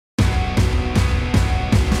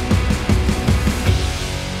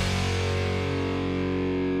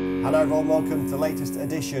Hello everyone, welcome to the latest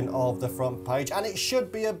edition of The Front Page, and it should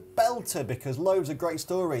be a belter because loads of great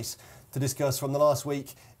stories to discuss from the last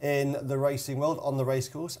week in the racing world, on the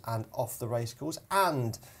racecourse and off the racecourse.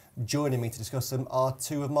 And joining me to discuss them are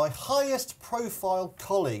two of my highest profile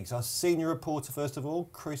colleagues. Our senior reporter, first of all,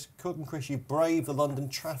 Chris Cook. And Chris, you braved the London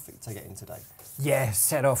traffic to get in today. Yeah,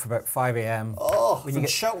 set off about 5 a.m. Oh, from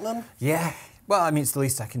Cheltenham? Yeah, well, I mean, it's the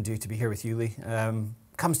least I can do to be here with you, Lee.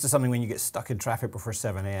 Comes to something when you get stuck in traffic before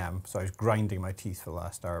 7 a.m, so I was grinding my teeth for the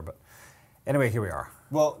last hour, but anyway, here we are.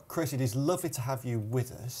 Well, Chris, it is lovely to have you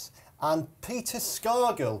with us. And Peter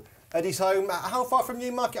Scargill at his home. How far from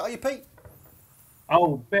Newmarket are you, Pete?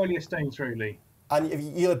 Oh, barely a stone through, Lee. And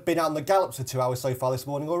you've been out on the gallops for 2 hours so far this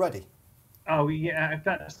morning already? Oh yeah, if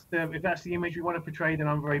that's the image we want to portray, then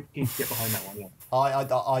I'm very keen to get behind that one. Yeah.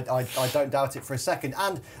 I don't doubt it for a second.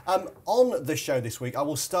 And on the show this week, I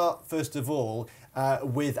will start first of all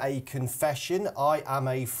with a confession. I am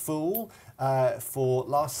a fool. For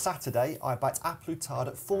last Saturday, I backed A Plus Tard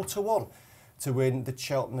at 4-1 to win the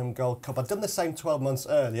Cheltenham Gold Cup. I'd done the same 12 months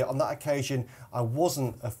earlier. On that occasion, I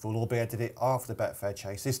wasn't a fool, albeit I did it after the Betfair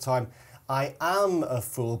Chase. This time, I am a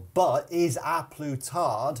fool, but is A Plus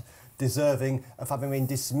Tard deserving of having been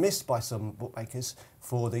dismissed by some bookmakers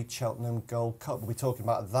for the Cheltenham Gold Cup? We'll be talking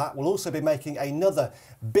about that. We'll also be making another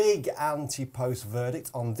big anti-post verdict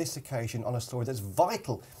on this occasion on a story that's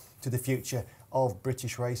vital to the future of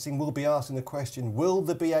British racing. We'll be asking the question, will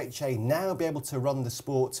the BHA now be able to run the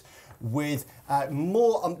sport with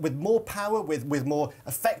more power, with more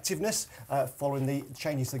effectiveness, following the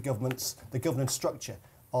changes to the governance structure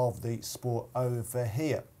of the sport over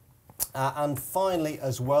here? And finally,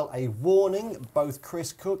 as well, a warning. Both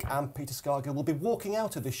Chris Cook and Peter Scargill will be walking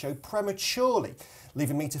out of this show prematurely,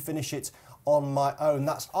 leaving me to finish it on my own.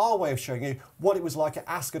 That's our way of showing you what it was like at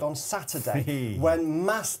Ascot on Saturday, when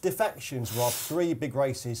mass defections robbed 3 big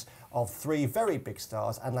races of 3 very big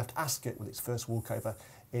stars and left Ascot with its first walkover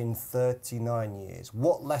in 39 years.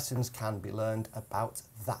 What lessons can be learned about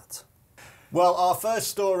that? Well, our first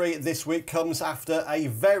story this week comes after a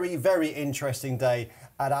very, very interesting day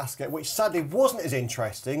at Ascot, which sadly wasn't as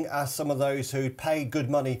interesting as some of those who'd paid good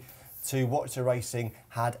money to watch the racing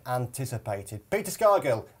had anticipated. Peter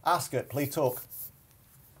Scargill, Ascot, please talk.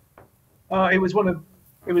 It was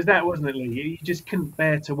that, wasn't it, Lee? You just couldn't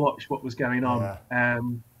bear to watch what was going on. Yeah.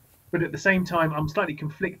 But at the same time, I'm slightly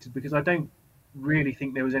conflicted because I don't really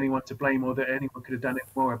think there was anyone to blame or that anyone could have done it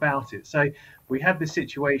more about it. So we had this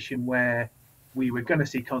situation where we were going to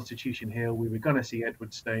see Constitution Hill, we were going to see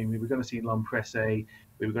Edwardstone, we were going to see Presse,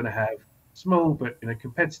 we were going to have small but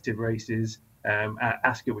competitive races at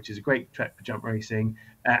Ascot, which is a great track for jump racing,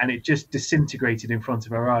 and it just disintegrated in front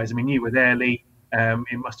of our eyes. I mean, you were there, Lee.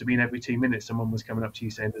 It must have been every 2 minutes someone was coming up to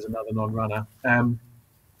you saying there's another non-runner.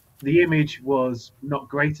 The image was not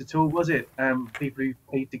great at all, was it? People who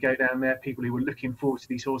paid to go down there, people who were looking forward to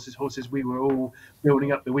these horses we were all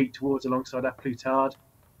building up the week towards alongside A Plus Tard.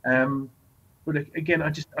 But again,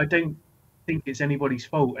 I don't think it's anybody's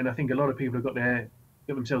fault, and I think a lot of people have got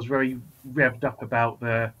themselves very revved up about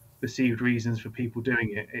the perceived reasons for people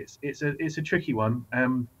doing it. It's a tricky one.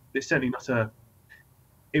 It's certainly not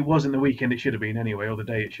it wasn't the weekend it should have been anyway, or the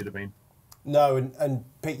day it should have been. No, and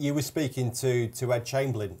Pete, you were speaking to Ed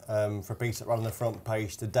Chamberlain for a piece that ran on the Front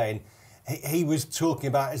Page today, and he was talking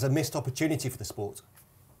about it as a missed opportunity for the sport.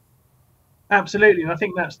 Absolutely, and I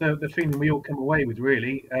think that's the feeling we all come away with,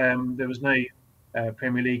 really. There was no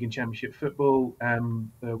Premier League and Championship football.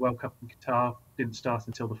 The World Cup in Qatar didn't start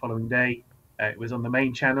until the following day. It was on the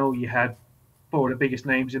main channel. You had 4 of the biggest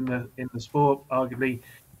names in the sport, arguably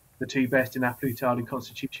the 2 best in A Plus Tard and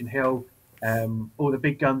Constitution Hill. All the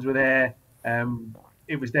big guns were there.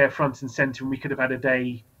 It was there front and centre, and we could have had a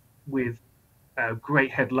day with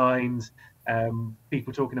great headlines,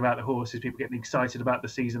 people talking about the horses, people getting excited about the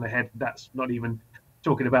season ahead. That's not even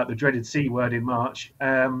talking about the dreaded C word in March.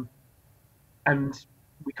 And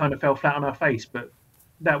we kind of fell flat on our face, but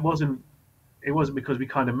it wasn't because we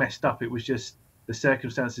kind of messed up. It was just the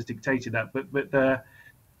circumstances dictated that. But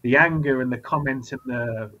the anger and the comment and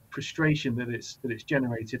the frustration that it's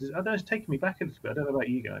generated, I know it's taken me back a little bit. I don't know about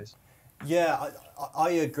you guys. Yeah, I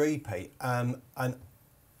agree, Pete. And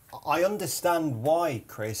I understand why,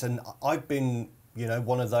 Chris, and I've been,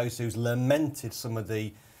 one of those who's lamented some of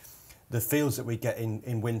the fields that we get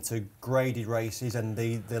in winter graded races and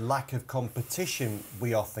the lack of competition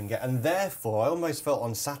we often get. And therefore, I almost felt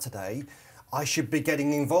on Saturday I should be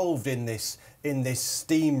getting involved in this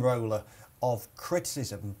steamroller of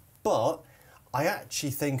criticism. But I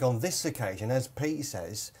actually think on this occasion, as Pete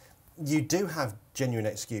says, you do have genuine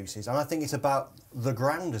excuses, and I think it's about the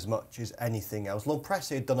ground as much as anything else. Presse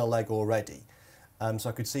had done a leg already, So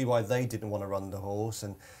I could see why they didn't want to run the horse.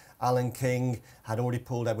 And Alan King had already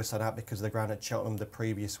pulled Edwardstone out because of the ground at Cheltenham the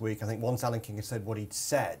previous week. I think once Alan King had said what he'd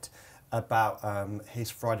said about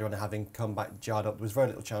his Friday runner having come back jarred up, there was very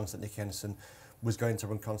little chance that Nick Henderson was going to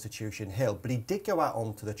run Constitution Hill. But he did go out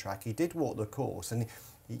onto the track, he did walk the course, and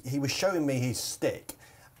he was showing me his stick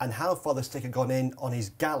and how far the stick had gone in on his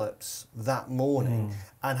gallops that morning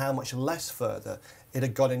and how much less further it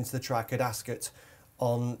had gone into the track at Ascot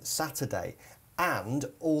on Saturday. And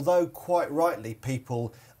although quite rightly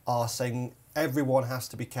people are saying everyone has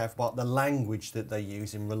to be careful about the language that they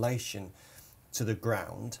use in relation to the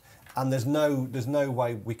ground, and there's no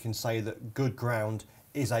way we can say that good ground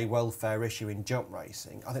is a welfare issue in jump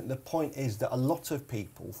racing. I think the point is that a lot of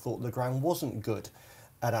people thought the ground wasn't good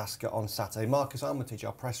at Ascot on Saturday. Marcus Armitage,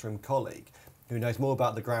 our press room colleague, who knows more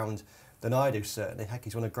about the ground than I do, certainly. Heck,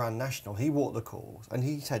 he's won a Grand National. He walked the course, and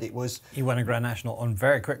he said it was... He won a Grand National on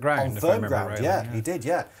very quick ground, on if I firm remember ground, rightly. yeah, he did,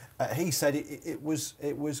 yeah. He said it was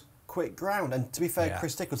quick ground. And to be fair,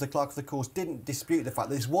 Chris Tickles, the clerk of the course, didn't dispute the fact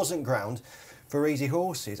that this wasn't ground for easy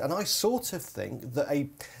horses. And I sort of think that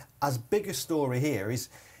as big a story here is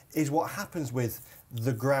what happens with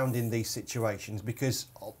the ground in these situations, because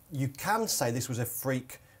you can say this was a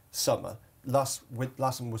freak summer. Last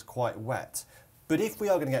one was quite wet. But if we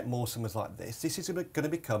are going to get more summers like this is going to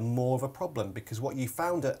become more of a problem, because what you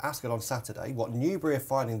found at Ascot on Saturday, what Newbury are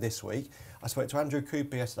finding this week, I spoke to Andrew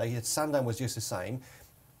Cooper yesterday, he said Sandown was just the same.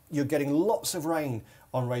 You're getting lots of rain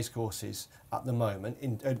on racecourses at the moment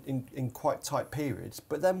in quite tight periods,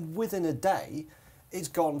 but then within a day, it's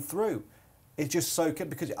gone through. It's just so good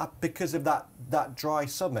because of that dry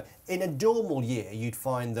summer. In a normal year, you'd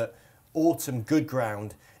find that autumn good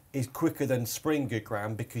ground is quicker than spring good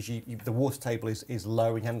ground because the water table is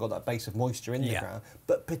low and you haven't got that base of moisture in the ground,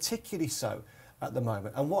 but particularly so at the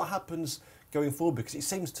moment. And what happens going forward, because it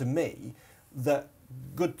seems to me that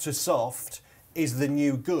good to soft is the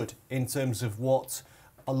new good in terms of what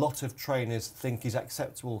a lot of trainers think is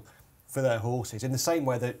acceptable for their horses, in the same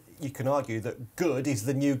way that you can argue that good is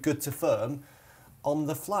the new good to firm on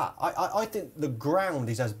the flat. I think the ground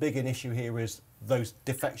is as big an issue here as those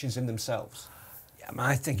defections in themselves. Yeah, I mean,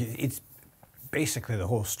 I think it's basically the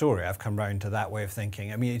whole story. I've come round to that way of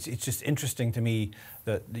thinking. I mean, it's just interesting to me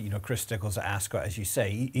that, you know, Chris Stickles at Ascot, as you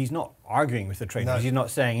say, he's not arguing with the trainers. No. He's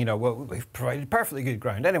not saying, you know, well, we've provided perfectly good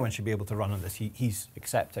ground, anyone should be able to run on this. He's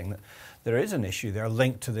accepting that there is an issue there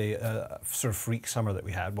linked to the sort of freak summer that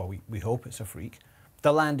we had. Well, we hope it's a freak.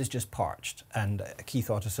 The land is just parched, and Keith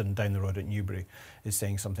Otteson down the road at Newbury is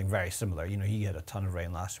saying something very similar. You know, he had a ton of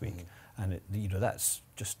rain last week, and you know, that's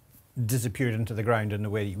just disappeared into the ground in a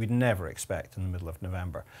way that you would never expect in the middle of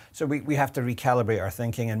November. So we have to recalibrate our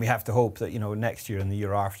thinking, and we have to hope that, you know, next year and the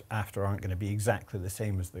year after aren't going to be exactly the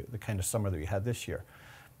same as the kind of summer that we had this year.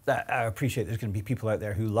 I appreciate there's going to be people out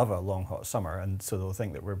there who love a long hot summer, and so they'll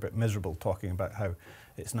think that we're a bit miserable talking about how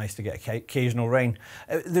it's nice to get occasional rain.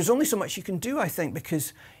 There's only so much you can do, I think,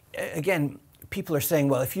 because again, people are saying,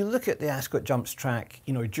 well, if you look at the Ascot Jumps track,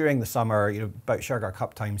 you know, during the summer, you know, about Sugar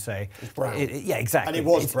Cup time, say, it's brown. Yeah, exactly. And it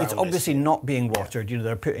was brown. It's obviously not being watered. You know,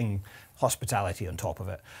 they're putting hospitality on top of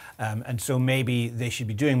it, and so maybe they should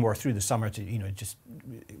be doing more through the summer to, you know, just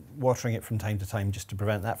watering it from time to time just to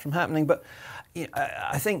prevent that from happening. But you know,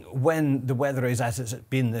 I think when the weather is as it's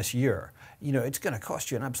been this year, you know, it's going to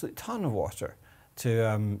cost you an absolute ton of water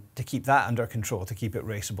to keep that under control, to keep it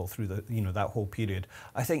raceable through the, you know, that whole period.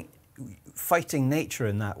 I think fighting nature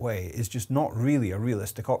in that way is just not really a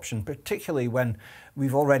realistic option, particularly when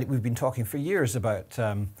we've been talking for years about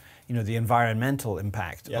you know, the environmental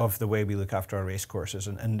impact of the way we look after our race courses,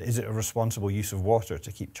 and is it a responsible use of water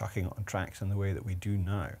to keep chucking it on tracks in the way that we do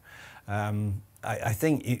now? I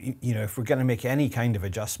think you know, if we're going to make any kind of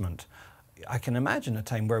adjustment, I can imagine a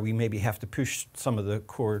time where we maybe have to push some of the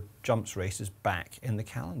core jumps races back in the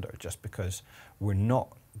calendar, just because we're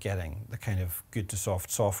not getting the kind of good to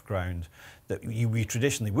soft ground that we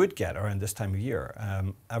traditionally would get around this time of year.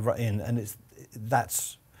 And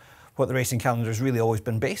that's what the racing calendar has really always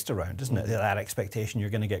been based around, isn't it? That expectation you're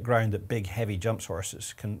going to get ground that big, heavy jumps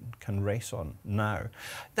horses can race on now.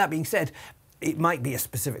 That being said, it might be a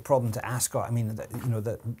specific problem to Ascot. I mean, you know,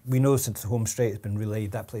 that we know since the home straight has been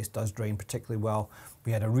relayed, that place does drain particularly well.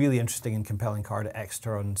 We had a really interesting and compelling card at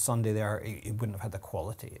Exeter on Sunday there. It wouldn't have had the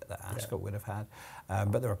quality that Ascot would have had.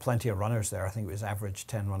 But there were plenty of runners there. I think it was average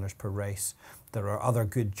 10 runners per race. There are other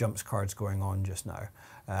good jumps cards going on just now.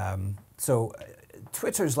 So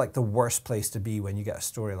Twitter is like the worst place to be when you get a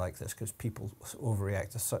story like this, because people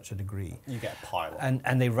overreact to such a degree. You get a pile.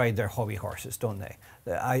 And they ride their hobby horses, don't they?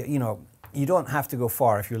 You know, you don't have to go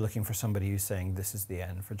far if you're looking for somebody who's saying this is the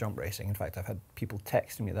end for jump racing. In fact, I've had people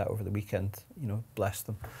texting me that over the weekend, you know, bless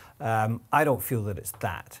them. I don't feel that it's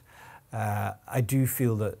that. I do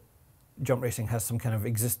feel that jump racing has some kind of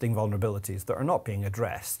existing vulnerabilities that are not being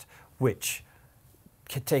addressed, which,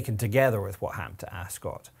 taken together with what happened to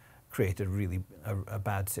Ascot, created really a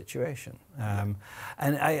bad situation. And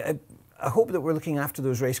I hope that we're looking after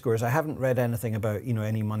those racegoers. I haven't read anything about, you know,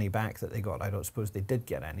 any money back that they got. I don't suppose they did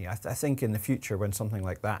get any. I think in the future, when something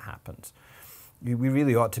like that happens, we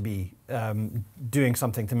really ought to be doing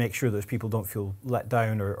something to make sure those people don't feel let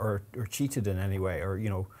down or cheated in any way, or, you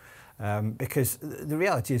know, because the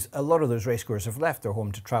reality is a lot of those racegoers have left their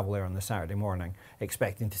home to travel there on the Saturday morning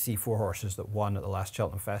expecting to see 4 horses that won at the last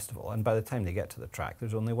Cheltenham Festival, and by the time they get to the track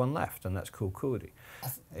there's only one left, and that's Cool Cody.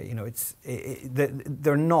 You know,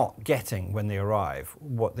 they're not getting, when they arrive,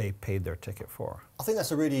 what they paid their ticket for. I think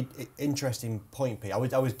that's a really interesting point, Pete. I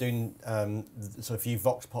was doing sort of a few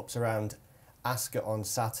vox pops around Ascot on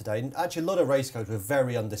Saturday, and actually a lot of racegoers were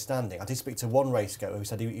very understanding. I did speak to one racegoer who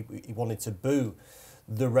said he wanted to boo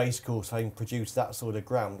the racecourse having produced that sort of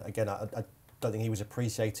ground. Again, I don't think he was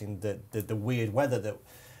appreciating the weird weather that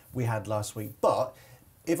we had last week. But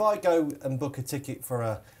if I go and book a ticket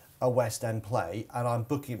for a West End play, and I'm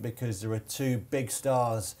booking it because there are 2 big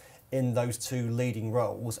stars in those 2 leading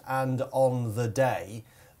roles, and on the day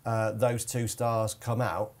those 2 stars come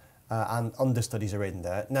out and understudies are in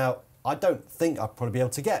there. Now, I don't think I'd probably be able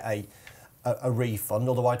to get a refund,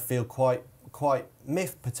 although I'd feel quite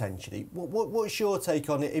miffed potentially. What's your take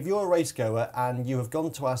on it? If you're a racegoer and you have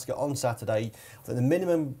gone to Ascot on Saturday, I think the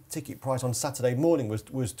minimum ticket price on Saturday morning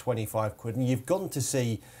was 25 quid, and you've gone to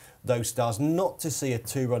see those stars, not to see a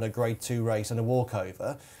 2-runner Grade 2 race and a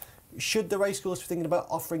walkover, should the racecourse be thinking about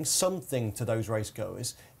offering something to those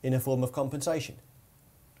racegoers in a form of compensation?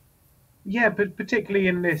 Yeah, but particularly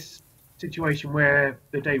in this situation where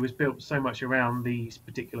the day was built so much around these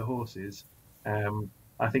particular horses,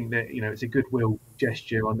 I think that, you know, it's a goodwill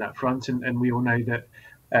gesture on that front, and we all know that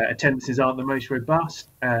attendances aren't the most robust,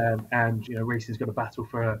 and, you know, racing's got a battle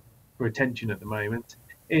for attention at the moment.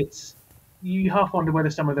 You half wonder whether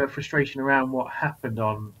some of the frustration around what happened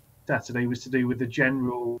on Saturday was to do with the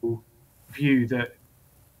general view that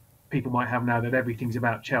people might have now that everything's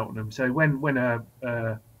about Cheltenham. So when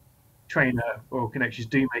a trainer or connections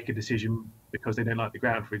do make a decision because they don't like the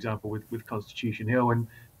ground, for example, with Constitution Hill, and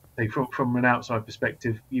they, from an outside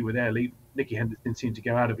perspective, you were there, Nicky Henderson seemed to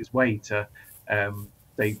go out of his way to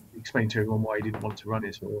they explained to everyone why he didn't want to run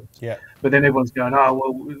his horse. Yeah. But then everyone's going, oh,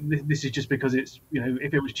 well, this is just because it's, you know,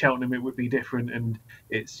 if it was Cheltenham, it would be different, and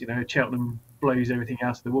it's, you know, Cheltenham blows everything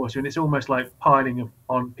out of the water, and it's almost like piling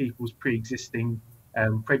on people's pre-existing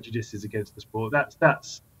prejudices against the sport.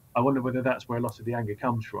 That's I wonder whether that's where a lot of the anger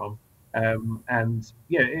comes from. And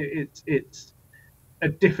yeah, it's a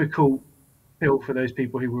difficult pill for those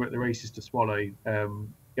people who were at the races to swallow,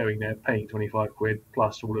 going there, paying 25 quid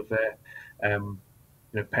plus all of their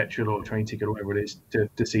you know, petrol or train ticket or whatever it is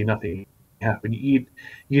to see nothing happen.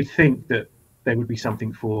 You'd think that there would be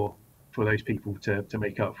something for those people to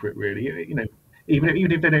make up for it, really. You know,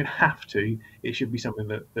 even if they don't have to, it should be something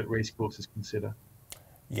that racecourses consider.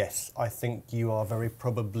 Yes, I think you are very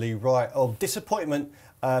probably right. Oh, disappointment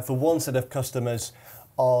for one set of customers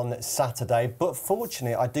on Saturday, but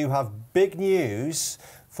fortunately I do have big news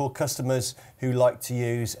for customers who like to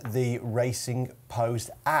use the Racing Post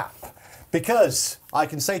app. Because I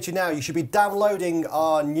can say to you now, you should be downloading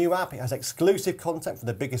our new app. It has exclusive content from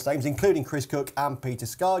the biggest names, including Chris Cook and Peter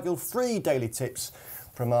Scargill, free daily tips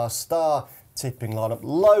from our star tipping lineup,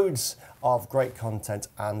 loads of great content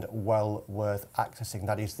and well worth accessing.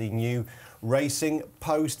 That is the new Racing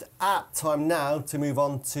Post app. Time now to move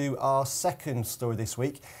on to our second story this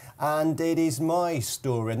week, and it is my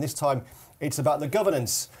story, and this time it's about the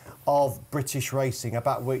governance of British racing,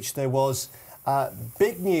 about which there was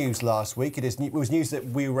big news last week. It was news that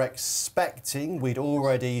we were expecting. We'd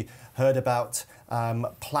already heard about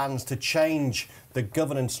plans to change the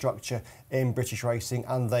governance structure in British racing,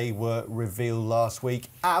 and they were revealed last week.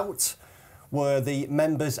 Out were the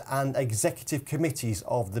members and executive committees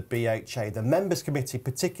of the BHA. The members committee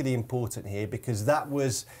particularly important here because that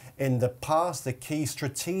was in the past the key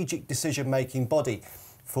strategic decision-making body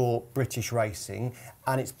for British racing,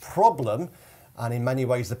 and its problem, and in many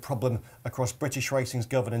ways the problem across British racing's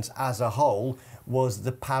governance as a whole, was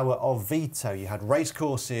the power of veto. You had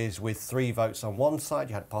racecourses with 3 votes on one side,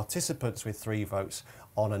 you had participants with 3 votes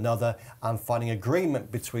on another, and finding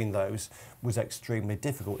agreement between those was extremely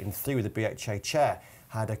difficult. In theory, the BHA chair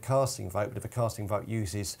had a casting vote, but if a casting vote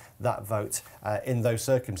uses that vote in those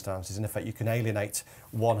circumstances, in effect you can alienate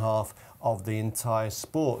one half of the entire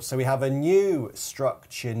sport. So we have a new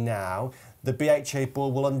structure now. The BHA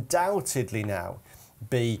board will undoubtedly now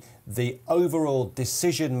be the overall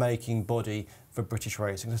decision-making body for British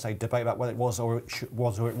racing. As I say, debate about whether it was or it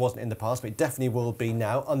wasn't in the past, but it definitely will be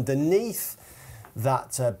now. Underneath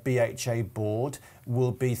that BHA board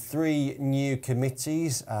will be 3 new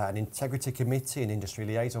committees, an integrity committee, an industry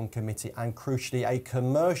liaison committee, and crucially a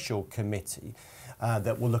commercial committee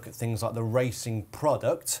that will look at things like the racing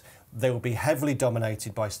product. They will be heavily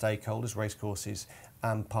dominated by stakeholders, racecourses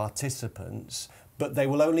and participants, but they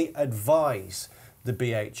will only advise the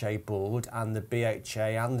BHA board, and the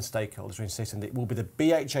BHA and the stakeholders are insisting that it will be the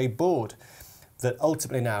BHA board that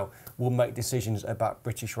ultimately now will make decisions about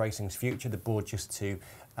British racing's future. The board, just to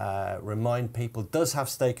remind people, does have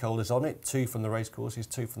stakeholders on it, 2 from the racecourses,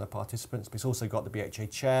 2 from the participants, but it's also got the BHA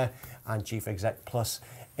chair and chief exec plus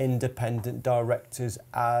independent directors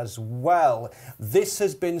as well. This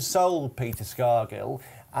has been sold, Peter Scargill,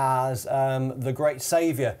 as the great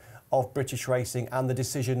saviour of British racing and the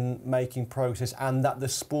decision-making process, and that the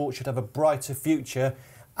sport should have a brighter future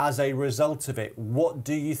as a result of it. What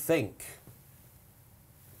do you think?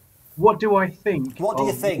 What do I think? What do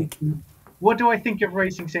you think? What do I think of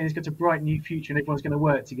racing saying it's got a bright new future and everyone's going to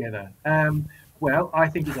work together? Well, I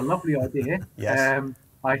think it's a lovely idea. Yes.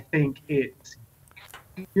 I think it's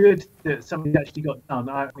good that something's actually got done.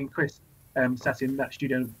 I mean, Chris sat in that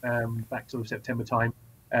studio back sort of September time,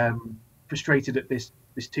 frustrated at this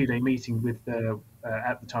 2-day meeting with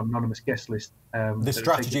at the time anonymous guest list. The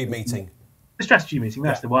strategy meeting. The strategy meeting,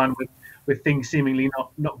 that's the one, with things seemingly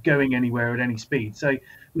not going anywhere at any speed. So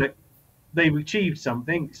look, they've achieved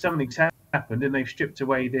something's happened, and they've stripped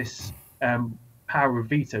away this power of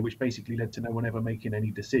veto, which basically led to no one ever making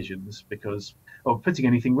any decisions because of putting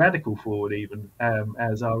anything radical forward, even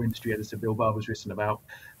as our industry editor Bill Barber's written about,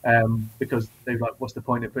 because they're like, what's the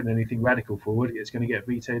point of putting anything radical forward? It's going to get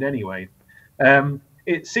vetoed anyway.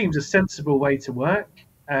 It seems a sensible way to work,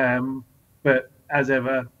 but as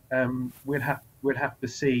ever, we'll have to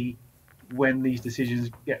see when these decisions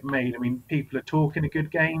get made. I mean, people are talking a good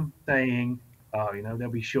game, saying, "Oh, there'll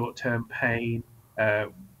be short-term pain.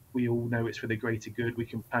 We all know it's for the greater good. We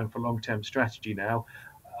can plan for long-term strategy now."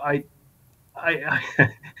 I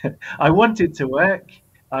want it to work.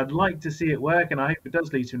 I'd like to see it work, and I hope it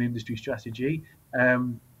does lead to an industry strategy.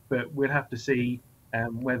 But we'll have to see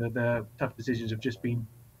whether the tough decisions have just been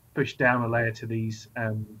pushed down a layer to these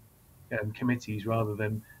committees rather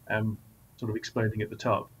than sort of exploding at the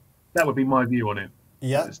top. That would be my view on it.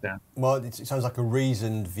 Yeah. Well, it sounds like a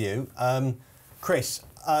reasoned view. Chris,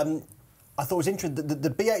 I thought it was interesting that the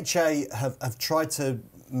BHA have tried to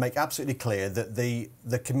make absolutely clear that the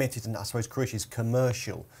committees, and I suppose crucially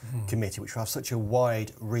commercial committee, which will have such a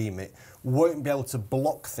wide remit, won't be able to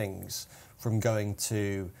block things from going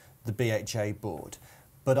to the BHA board.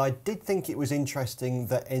 But I did think it was interesting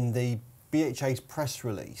that in the BHA's press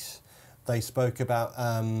release, they spoke about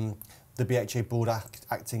the BHA board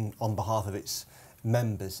acting on behalf of its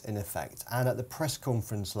members, in effect. And at the press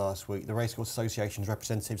conference last week, the Racecourse Association's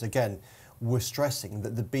representatives, again, were stressing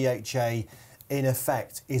that the BHA, in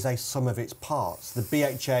effect, is a sum of its parts. The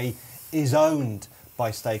BHA is owned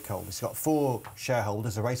by stakeholders. It's got 4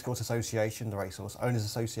 shareholders: the Racecourse Association, the Racehorse Owners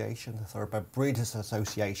Association, the Thoroughbred Breeders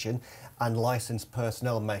Association, and licensed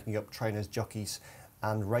personnel making up trainers, jockeys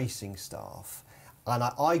and racing staff. And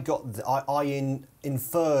I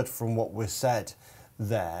inferred from what was said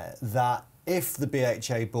there that if the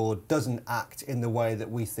BHA board doesn't act in the way that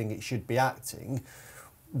we think it should be acting,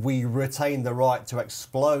 we retain the right to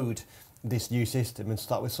explode this new system and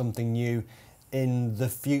start with something new in the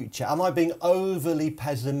future. Am I being overly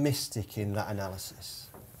pessimistic in that analysis?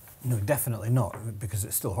 No, definitely not, because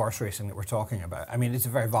it's still horse racing that we're talking about. I mean, it's a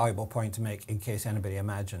very valuable point to make in case anybody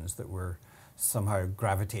imagines that we're somehow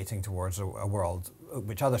gravitating towards a world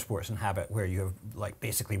which other sports inhabit, where you have like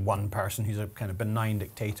basically one person who's a kind of benign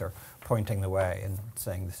dictator pointing the way and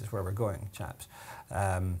saying, this is where we're going, chaps.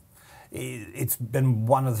 It's been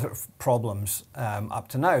one of the problems up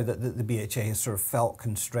to now that the BHA has sort of felt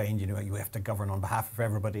constrained. You have to govern on behalf of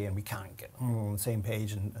everybody, and we can't get on the same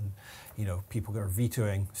page, and people are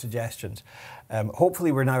vetoing suggestions.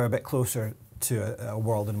 Hopefully we're now a bit closer to a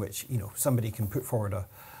world in which somebody can put forward a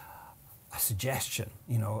suggestion,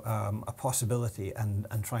 a possibility, and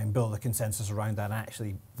try and build a consensus around that and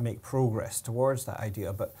actually make progress towards that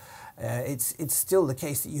idea. But it's still the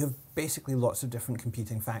case that you have basically lots of different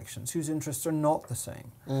competing factions whose interests are not the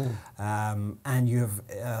same. And you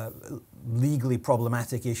have legally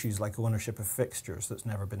problematic issues like ownership of fixtures that's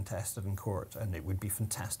never been tested in court, and it would be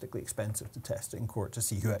fantastically expensive to test it in court to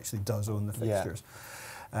see who actually does own the fixtures.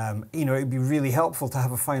 You know, it'd be really helpful to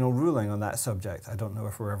have a final ruling on that subject. I don't know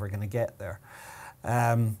if we're ever going to get there.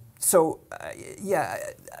 Yeah,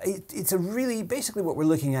 it's a really, basically what we're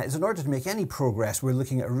looking at is, in order to make any progress, we're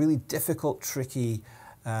looking at a really difficult, tricky,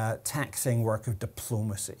 taxing work of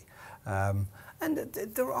diplomacy. And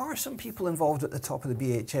there are some people involved at the top of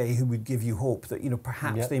the BHA who would give you hope that, you know,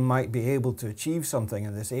 perhaps they might be able to achieve something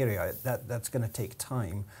in this area. That's going to take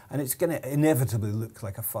time, and it's going to inevitably look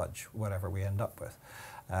like a fudge, whatever we end up with.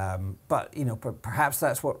 But, you know, perhaps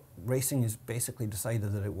that's what racing has basically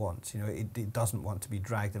decided that it wants. You know, it doesn't want to be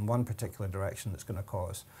dragged in one particular direction that's going to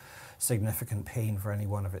cause significant pain for any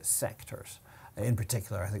one of its sectors. In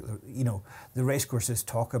particular, I think, you know, the racecourses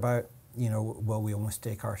talk about, you know, well, we almost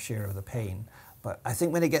take our share of the pain. But I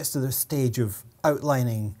think when it gets to the stage of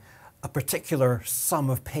outlining a particular sum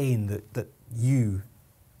of pain that you,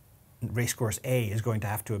 racecourse A, is going to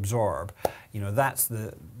have to absorb, you know, that's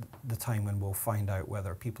the time when we'll find out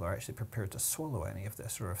whether people are actually prepared to swallow any of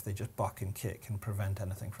this, or if they just buck and kick and prevent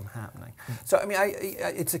anything from happening. So, I mean,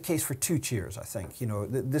 it's a case for two cheers, I think. You know,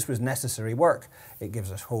 this was necessary work. It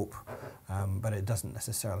gives us hope, but it doesn't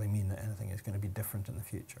necessarily mean that anything is going to be different in the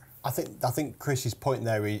future. I think Chris's point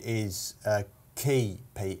there is key,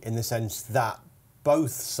 Pete, in the sense that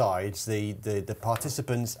both sides, the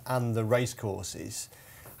participants and the racecourses,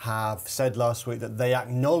 have said last week that they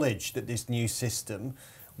acknowledge that this new system,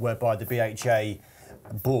 whereby the BHA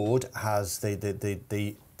board has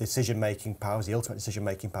the decision-making powers, the ultimate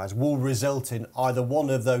decision-making powers, will result in either one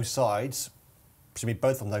of those sides, presumably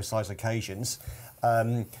both on those sides' occasions,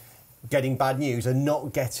 getting bad news and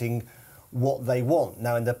not getting what they want.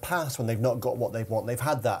 Now, in the past, when they've not got what they want, they've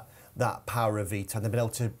had that power of veto, and they've been able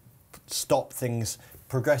to stop things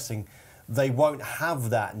progressing. They won't have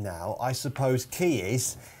that now. I suppose key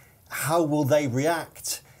is, how will they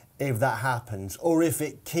react if that happens, or if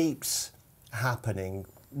it keeps happening?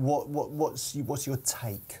 What's your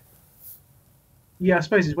take? Yeah, I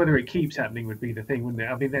suppose it's whether it keeps happening would be the thing, wouldn't it?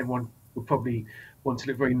 I mean, then one would probably want to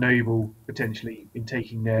look very noble, potentially, in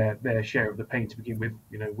taking their share of the pain to begin with.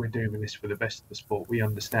 You know, we're doing this for the best of the sport, we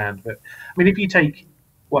understand. But, I mean, if you take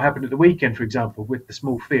what happened at the weekend, for example, with the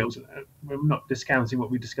small fields, we're not discounting what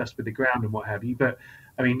we discussed with the ground and what have you, but,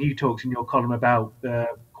 I mean, you talked in your column about the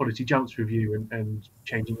quality jumps review and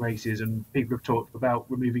changing races, and people have talked about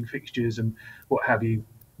removing fixtures and what have you.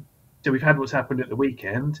 So we've had what's happened at the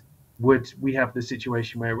weekend. Would we have the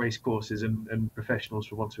situation where race courses and professionals,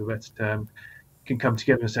 for want of a better term, can come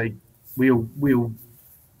together and say, we'll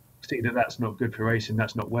see that that's not good for racing,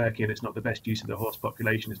 that's not working, it's not the best use of the horse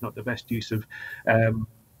population, it's not the best use of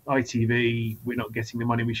ITV, we're not getting the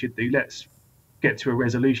money we should do, let's get to a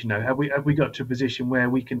resolution now. Have we got to a position where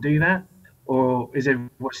we can do that? Or is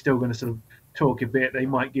everyone still going to sort of talk a bit, they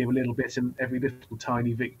might give a little bit, and every little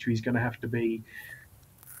tiny victory is going to have to be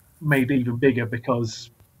made even bigger because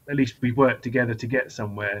at least we work together to get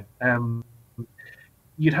somewhere?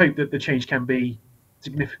 You'd hope that the change can be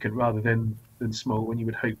significant rather than small, and you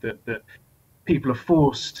would hope that people are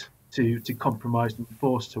forced to compromise and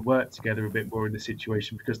forced to work together a bit more in the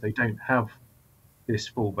situation because they don't have this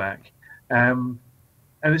fallback. And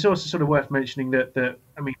it's also sort of worth mentioning that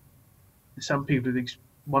I mean, some people have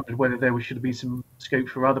wondered whether there should have been some scope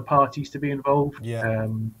for other parties to be involved. Yeah,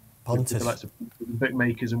 with the likes of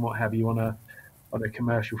bookmakers and what have you on a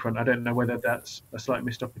commercial front. I don't know whether that's a slight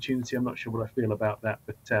missed opportunity. I'm not sure what I feel about that,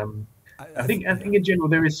 but I think in general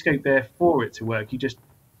there is scope there for it to work. You just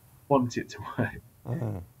want it to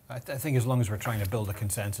work. I think as long as we're trying to build a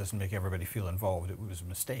consensus and make everybody feel involved, it was a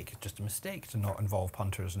mistake. It's just a mistake to not involve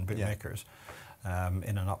punters and bookmakers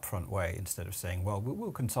in an upfront way, instead of saying, well,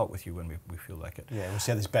 we'll consult with you when we feel like it. Yeah, we'll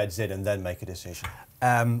see how this beds in and then make a decision.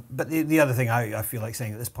 But the other thing I feel like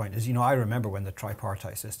saying at this point is, you know, I remember when the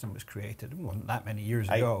tripartite system was created. It wasn't that many years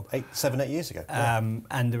ago. 7, 8 years ago.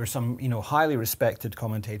 And there were some, you know, highly respected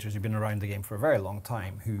commentators who've been around the game for a very long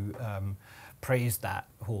time who praised that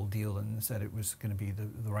whole deal and said it was going to be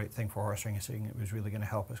the right thing for horse racing. It was really going to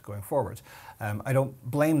help us going forwards. I don't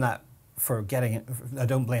blame that for getting it. I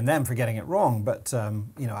don't blame them for getting it wrong, but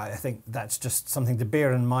you know, I think that's just something to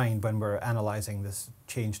bear in mind when we're analysing this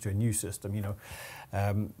change to a new system. You know,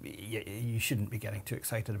 you shouldn't be getting too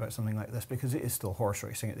excited about something like this because it is still horse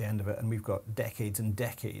racing at the end of it, and we've got decades and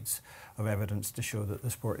decades of evidence to show that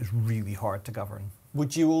the sport is really hard to govern.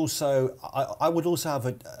 Would you also? I would also have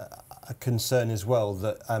a concern as well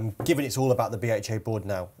that given it's all about the BHA board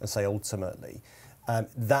now, let's say ultimately,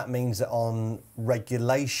 that means that on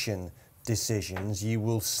regulation decisions you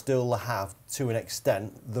will still have, to an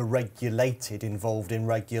extent, the regulated involved in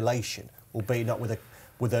regulation, albeit not with a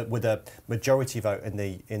with a majority vote in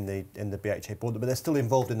the BHA board, but they're still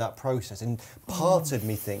involved in that process. And part of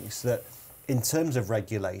me thinks that in terms of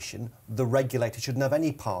regulation, the regulator shouldn't have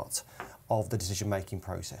any part of the decision-making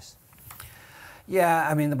process. Yeah,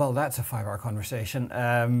 I mean, well, that's a 5-hour conversation.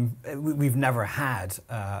 We've never had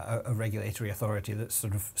a regulatory authority that's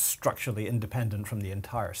sort of structurally independent from the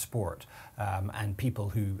entire sport, and people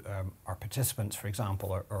who are participants, for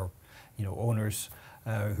example, or owners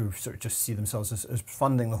who sort of just see themselves as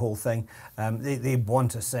funding the whole thing. They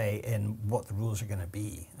want a say in what the rules are going to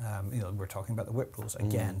be. We're talking about the whip rules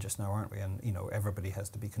again just now, aren't we? And everybody has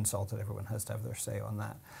to be consulted. Everyone has to have their say on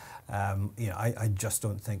that. I just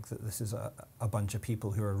don't think that this is a bunch of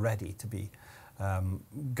people who are ready to be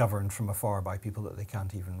governed from afar by people that they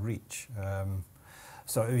can't even reach.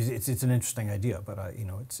 So it's an interesting idea, but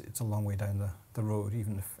it's a long way down the road,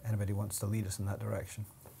 even if anybody wants to lead us in that direction.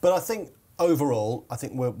 But I think overall, I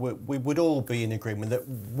think we would all be in agreement that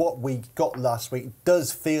what we got last week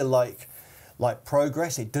does feel like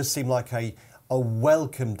progress. It does seem like a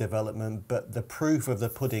welcome development, but the proof of the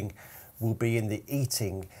pudding will be in the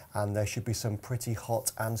eating, and there should be some pretty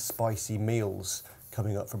hot and spicy meals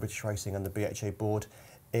coming up for British Racing and the BHA board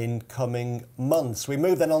in coming months. We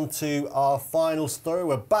move then on to our final story.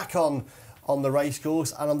 We're back on the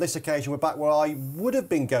racecourse, and on this occasion we're back where I would have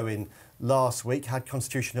been going last week had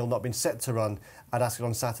Constitution Hill not been set to run at Ascot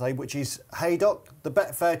on Saturday, which is Haydock, the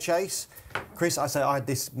Betfair Chase. Chris, I had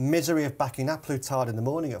this misery of backing A Plus Tard in the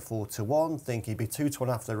morning at 4-1, think he'd be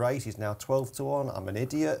 2-1 after the race. He's now 12-1. I'm an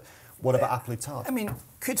idiot. What about A Plus Tard? I mean,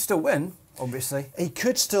 could still win, obviously. He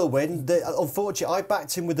could still win. Unfortunately, I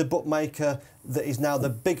backed him with the bookmaker that is now the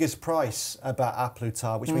biggest price about A Plus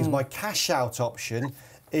Tard, which means my cash-out option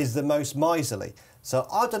is the most miserly. So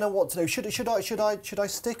I don't know what to do. Should I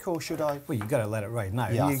stick or should I? Well, you've got to let it ride now.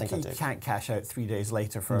 Yeah, I think I do. You can't cash out 3 days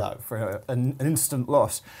later for an instant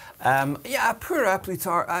loss. Poor A Plus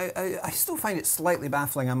Tard. I still find it slightly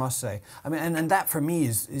baffling, I must say. I mean, and that for me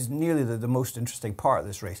is nearly the most interesting part of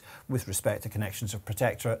this race, with respect to connections of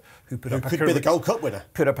Protectorate, who could be the Gold Cup winner,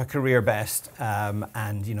 put up a career best,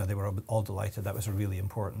 and they were all delighted. That was a really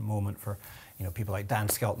important moment for people like Dan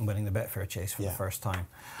Skelton winning the Betfair Chase for the first time.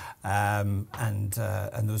 And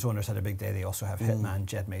those owners had a big day. They also have Hitman,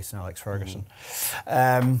 Jed Mason, Alex Ferguson.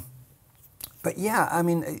 But yeah, I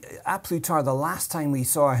mean, A Plus Tard, the last time we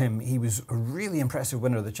saw him, he was a really impressive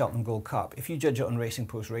winner of the Cheltenham Gold Cup. If you judge it on Racing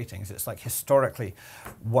Post ratings, it's like historically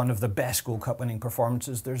one of the best Gold Cup winning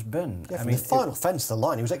performances there's been. Yeah, the final fence to the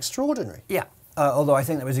line, he was extraordinary. Yeah. Although I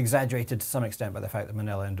think that was exaggerated to some extent by the fact that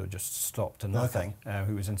Manel Endo just stopped to nothing,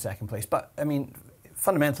 who was in second place. But, I mean,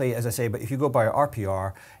 fundamentally, as I say, but if you go by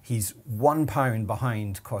RPR, he's £1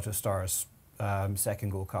 behind Cotto Star's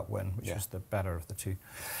second Gold Cup win, which was the better of the two.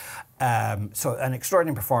 So an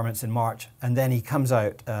extraordinary performance in March, and then he comes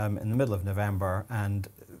out in the middle of November and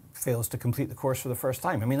fails to complete the course for the first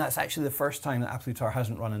time. I mean, that's actually the first time that A Plus Tard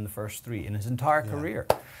hasn't run in the first three in his entire career.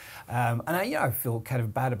 And I feel kind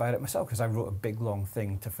of bad about it myself, because I wrote a big long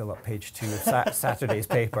thing to fill up page 2 of Saturday's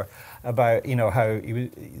paper about how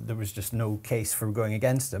there was just no case for going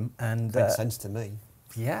against him. And makes sense to me.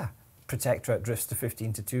 Yeah, Protectorate drifts to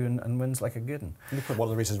 15-2 and wins like a good one. Look at one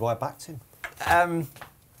of the reasons why I backed him.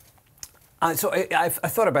 So I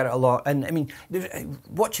thought about it a lot, and I mean,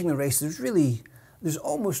 watching the race, there's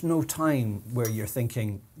almost no time where you're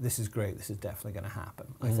thinking, this is great, this is definitely going to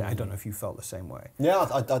happen. I don't know if you felt the same way. Yeah,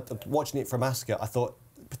 watching it from Ascot, I thought,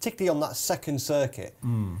 particularly on that second circuit,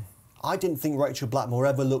 I didn't think Rachel Blackmore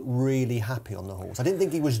ever looked really happy on the horse. I didn't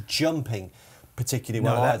think he was jumping particularly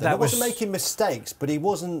well either. He wasn't making mistakes, but he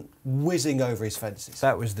wasn't whizzing over his fences.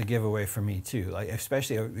 That was the giveaway for me too. Like,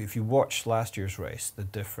 especially if you watch last year's race, the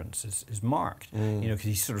difference is marked. Because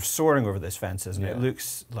he's sort of soaring over these fences, and it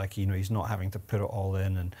looks like he's not having to put it all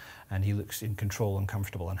in, and he looks in control and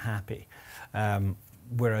comfortable and happy.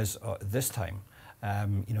 Whereas this time,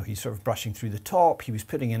 he's sort of brushing through the top. He was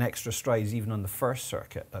putting in extra strides even on the first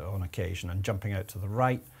circuit on occasion, and jumping out to the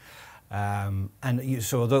right.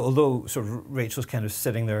 So although sort of Rachel's kind of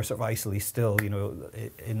sitting there sort of icily still,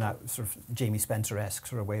 in that sort of Jamie Spencer-esque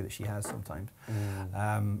sort of way that she has sometimes,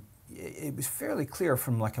 it was fairly clear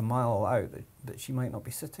from like a mile out that she might not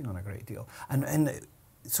be sitting on a great deal. And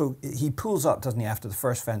so he pulls up, doesn't he, after the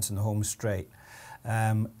first fence in the home straight.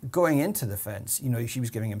 Going into the fence, she was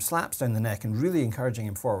giving him slaps down the neck and really encouraging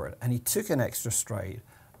him forward. And he took an extra stride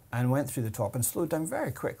and went through the top and slowed down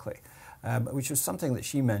very quickly. Which was something that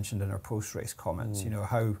she mentioned in her post-race comments,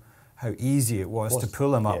 how easy it was to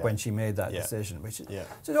pull him up when she made that decision, which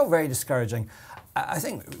is all very discouraging. I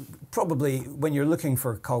think probably when you're looking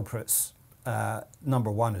for culprits,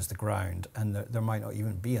 number one is the ground, and there might not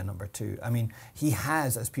even be a number two. I mean, he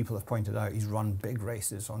has, as people have pointed out, he's run big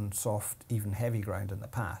races on soft, even heavy ground in the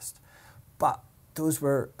past. But those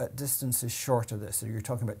were at distances short of this. So you're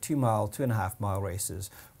talking about 2 mile, 2.5 mile races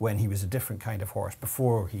when he was a different kind of horse,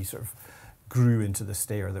 before he sort of grew into the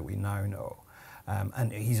stayer that we now know.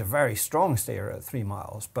 And he's a very strong stayer at 3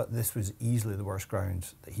 miles, but this was easily the worst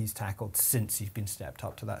ground that he's tackled since he's been stepped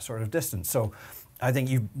up to that sort of distance. So I think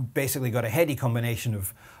you've basically got a heady combination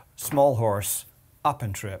of small horse, up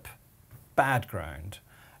and trip, bad ground,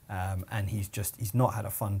 and he's not had a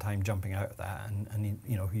fun time jumping out of that, and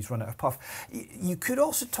he's run out of puff. You could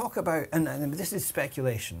also talk about, and this is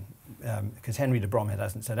speculation, because Henry de Bromhead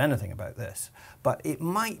hasn't said anything about this, but it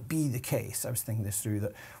might be the case, I was thinking this through,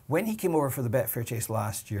 that when he came over for the Betfair Chase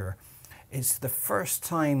last year, it's the first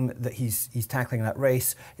time that he's tackling that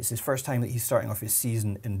race. It's his first time that he's starting off his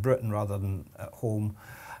season in Britain rather than at home.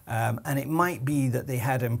 And it might be that they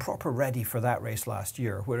had him proper ready for that race last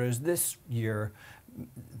year, whereas this year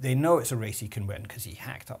they know it's a race he can win because he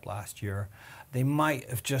hacked up last year. They might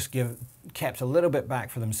have just kept a little bit back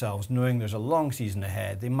for themselves, knowing there's a long season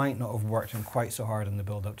ahead. They might not have worked him quite so hard in the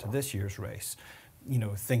build-up to this year's race,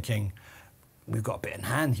 thinking, we've got a bit in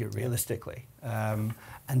hand here, realistically.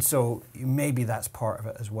 And so maybe that's part of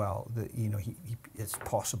it as well, that it's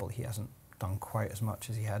possible he hasn't done quite as much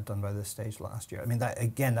as he had done by this stage last year. I mean,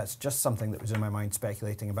 that's just something that was in my mind,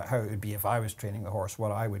 speculating about how it would be if I was training the horse,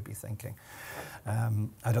 what I would be thinking.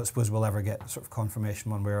 I don't suppose we'll ever get sort of confirmation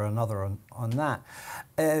one way or another on that.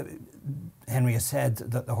 Henry has said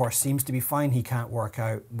that the horse seems to be fine. He can't work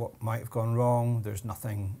out what might have gone wrong. There's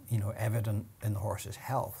nothing, evident in the horse's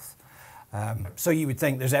health. So you would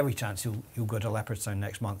think there's every chance he'll go to Leopardstown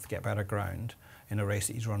next month, get better ground in a race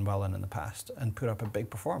that he's run well in the past, and put up a big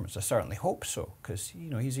performance. I certainly hope so, because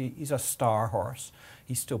he's a star horse.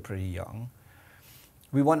 He's still pretty young.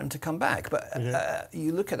 We want him to come back, but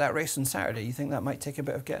you look at that race on Saturday, you think that might take a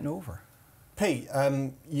bit of getting over. Pete,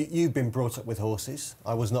 you've been brought up with horses.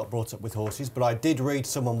 I was not brought up with horses, but I did read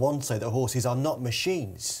someone once say that horses are not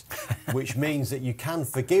machines, which means that you can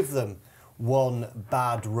forgive them one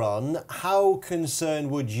bad run. How concerned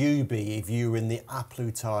would you be if you were in the A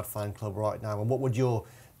Plus Tard fan club right now, and what would your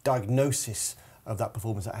diagnosis of that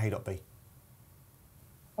performance at Haydock be?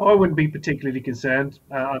 Oh, I wouldn't be particularly concerned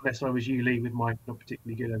unless I was you, Lee, with my not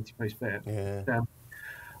particularly good anti-post bet. Yeah.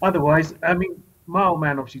 Otherwise, I mean, my old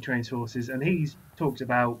man obviously trains horses, and he's talked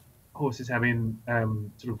about horses having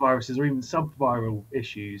sort of viruses or even sub-viral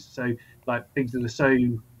issues. So, like things that are so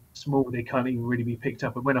small they can't even really be picked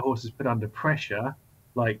up. And when a horse is put under pressure,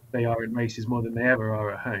 like they are in races more than they ever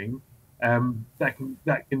are at home, that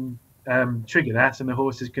can trigger that, and the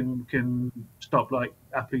horses can stop, like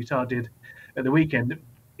A Plus Tard did at the weekend.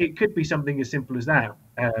 It could be something as simple as that.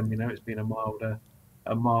 It's been a milder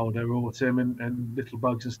autumn, and little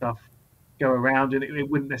bugs and stuff go around, and it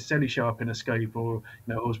wouldn't necessarily show up in a scope, or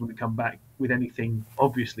a horse wouldn't come back with anything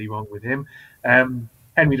obviously wrong with him.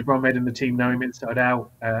 Henry de Bromhead and the team know him inside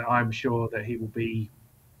out. I'm sure that he will be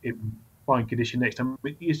in fine condition next time.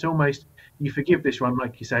 It's almost, you forgive this run,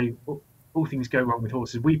 like you say, all things go wrong with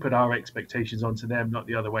horses. We put our expectations onto them, not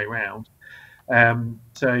the other way around.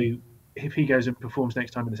 So if he goes and performs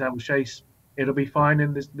next time in the Gamble Chase, it'll be fine,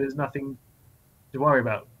 and there's nothing to worry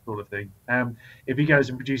about, sort of thing. If he goes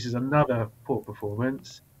and produces another poor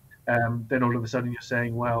performance, then all of a sudden you're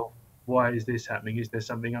saying, well, why is this happening? Is there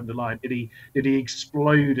something underlying? Did he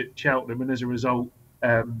explode at Cheltenham, and as a result,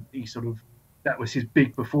 that was his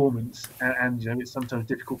big performance? And it's sometimes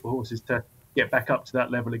difficult for horses to get back up to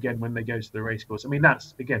that level again when they go to the racecourse. I mean,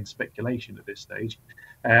 that's again speculation at this stage,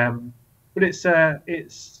 but it's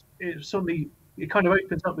suddenly, it kind of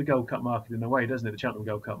opens up the Gold Cup market in a way, doesn't it? The Cheltenham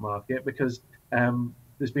Gold Cup market, because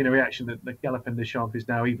there's been a reaction that the Galopin des Champs is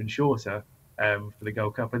now even shorter for the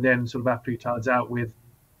Gold Cup, and then sort of A Plus Tard's out with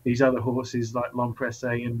these other horses like Presse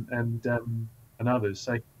and others.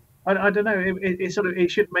 So I don't know.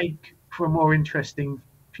 It should make for a more interesting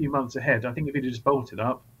few months ahead. I think if he'd just bolted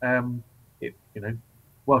up,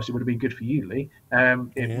 whilst it would have been good for you, Lee,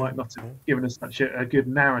 it might not have given us such a good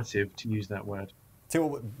narrative, to use that word. Tell you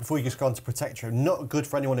what, before you just go on to Protector, not good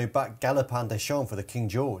for anyone who backed Galopin des Champs for the King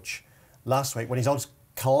George last week, when his odds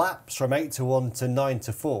collapsed from 8-1 to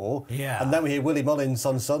 9-4. Yeah. And then we hear Willie Mullins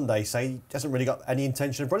on Sunday say he hasn't really got any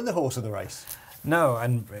intention of running the horse in the race. No,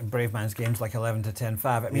 and Brave Man's game's like 11 to 10-5.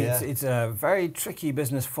 I mean, it's a very tricky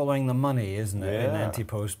business following the money, isn't it, in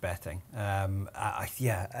anti-post betting? I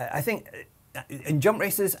think in jump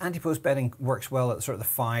races, anti-post betting works well at sort of the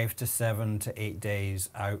 5 to 7 to 8 days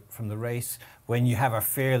out from the race, when you have a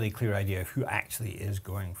fairly clear idea of who actually is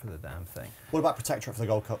going for the damn thing. What about Protectorate for the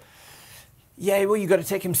Gold Cup? Yeah, well, you've got to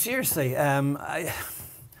take him seriously.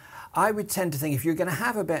 I would tend to think if you're going to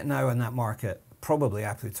have a bet now in that market, probably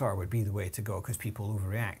A Plus Tard would be the way to go, because people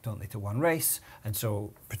overreact, don't they, to one race, and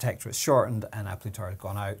so Protectorate's shortened and A Plus Tard has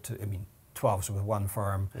gone out to, I mean, 12s with one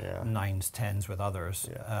firm, 9s, 10s with others.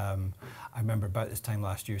 I remember about this time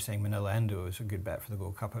last year saying Manila Endo is a good bet for the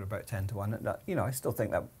Gold Cup at about 10 to 1. That, you know, I still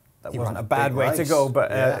think that wasn't a bad way to go,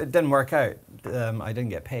 but it didn't work out. I didn't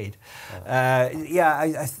get paid. I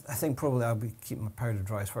think probably I'll be keeping my powder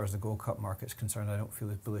dry as far as the Gold Cup market's concerned. I don't feel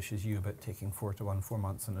as bullish as you about taking 4 to 1 4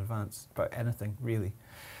 months in advance about anything, really.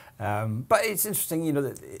 But it's interesting, you know,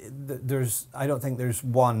 that I don't think there's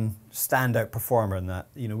one standout performer in that.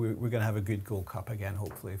 You know, we're going to have a good Gold Cup again,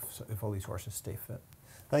 hopefully, if all these horses stay fit.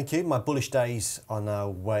 Thank you. My bullish days are now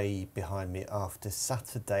way behind me after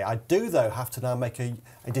Saturday. I do, though, have to now make a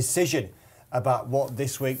decision about what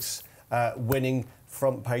this week's winning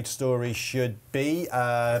front page story should be.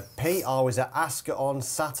 Pete, I was at Ascot on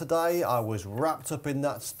Saturday. I was wrapped up in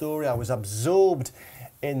that story. I was absorbed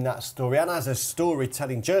in that story. And as a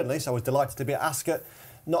storytelling journalist, I was delighted to be at Ascot,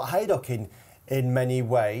 not Haydock in many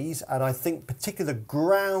ways. And I think particularly the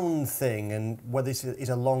ground thing and whether this is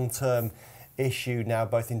a long-term issue now,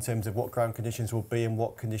 both in terms of what ground conditions will be and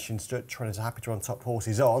what conditions trainers are happy to run top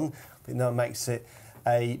horses on. I think that makes it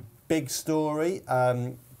a big story.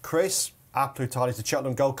 Chris, A Plus Tard is the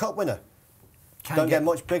Cheltenham Gold Cup winner. Don't get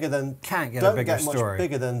much bigger than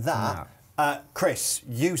that. No. Chris,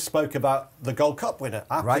 you spoke about the Gold Cup winner.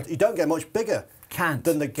 Right. You don't get much bigger.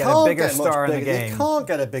 Than the get a bigger star in the game. You can't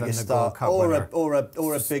get a bigger star or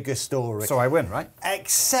a bigger story. So I win, right?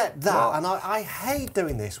 Except that, and I hate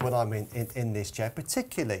doing this when I'm in this chair,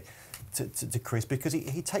 particularly to Chris, because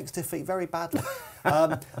he takes defeat very badly.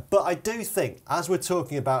 But I do think, as we're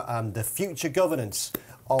talking about the future governance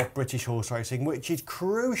of British horse racing, which is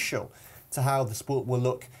crucial to how the sport will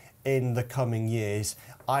look in the coming years,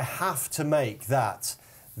 I have to make that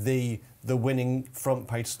the winning front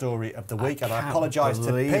page story of the week. And I apologise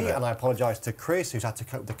to Pete and I apologise to Chris, who's had to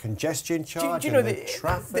cope with the congestion charge. Do you know the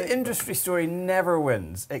traffic? The industry story never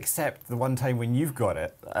wins, except the one time when you've got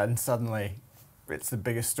it and suddenly it's the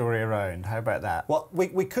biggest story around. How about that? Well,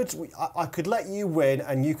 I could let you win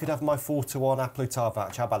and you could have my 4 to 1 A Plus Tard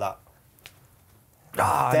voucher. How about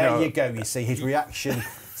that? There you go. You see, his reaction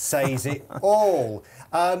says it all.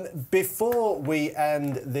 Before we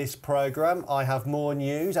end this programme, I have more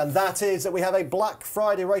news, and that is that we have a Black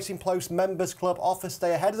Friday Racing Post Members Club offer.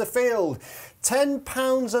 Stay ahead of the field.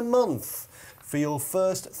 £10 a month for your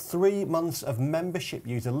first 3 months of membership.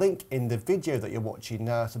 Use a link in the video that you're watching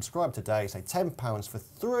now. Subscribe today. Say £10 for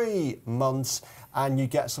 3 months, and you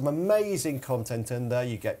get some amazing content in there.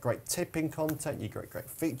 You get great tipping content. You get great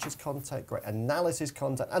features content, great analysis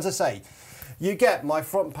content. As I say, you get my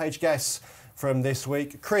front page guests from this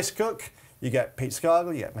week, Chris Cook, you get Pete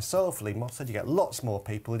Scargill, you get myself, Lee Mottershead, you get lots more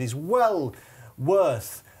people. It is well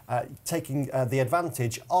worth taking the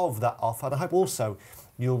advantage of that offer. And I hope also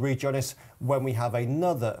you'll rejoin us when we have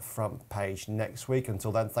another front page next week.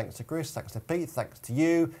 Until then, thanks to Chris, thanks to Pete, thanks to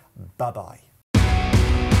you. Bye-bye.